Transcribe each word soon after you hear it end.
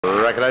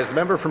Recognize the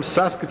member from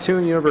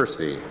Saskatoon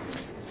University.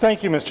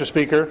 Thank you, Mr.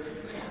 Speaker.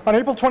 On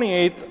April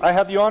 28th, I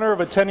had the honour of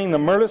attending the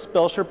Merlis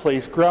Belsher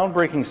Place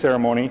groundbreaking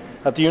ceremony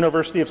at the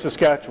University of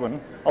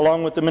Saskatchewan,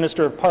 along with the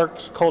Minister of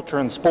Parks, Culture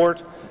and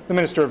Sport, the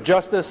Minister of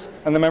Justice,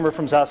 and the member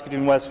from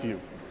Saskatoon Westview.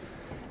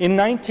 In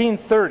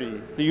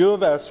 1930, the U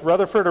of S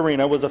Rutherford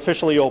Arena was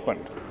officially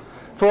opened.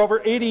 For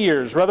over 80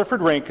 years,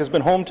 Rutherford Rink has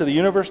been home to the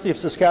University of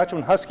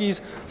Saskatchewan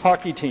Huskies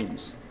hockey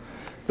teams.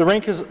 The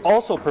rink has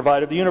also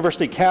provided the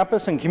university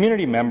campus and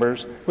community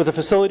members with a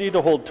facility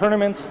to hold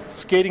tournaments,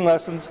 skating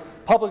lessons,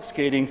 public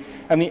skating,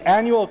 and the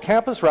annual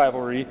campus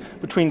rivalry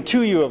between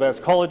two U of S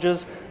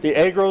colleges, the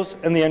Agros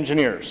and the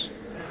Engineers.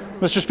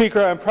 Mr. Speaker,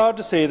 I am proud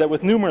to say that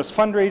with numerous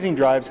fundraising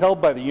drives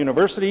held by the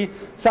university,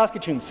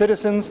 Saskatoon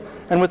citizens,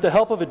 and with the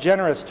help of a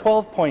generous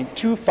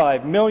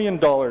 $12.25 million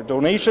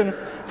donation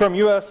from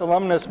U.S.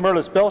 alumnus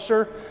Merlis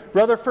Belsher,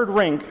 Rutherford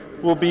Rink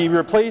will be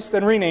replaced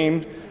and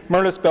renamed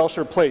Merlis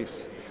Belsher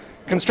Place.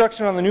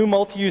 Construction on the new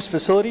multi-use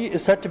facility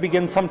is set to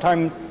begin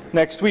sometime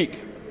next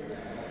week.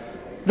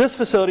 This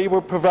facility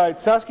will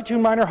provide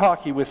Saskatoon minor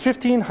hockey with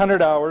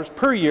 1,500 hours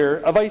per year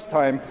of ice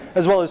time,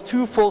 as well as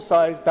 2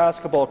 full-size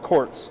basketball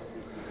courts.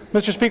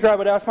 Mr. Speaker, I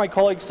would ask my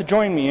colleagues to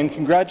join me in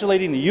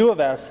congratulating the U of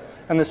S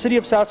and the City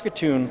of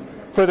Saskatoon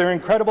for their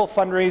incredible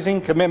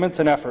fundraising commitments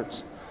and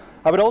efforts.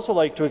 I would also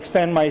like to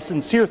extend my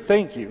sincere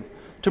thank you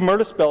to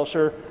Merlis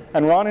Belsher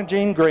and Ron and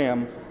Jane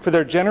Graham for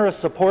their generous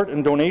support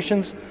and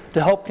donations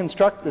to help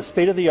construct this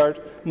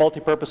state-of-the-art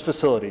multipurpose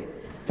facility.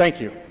 Thank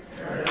you.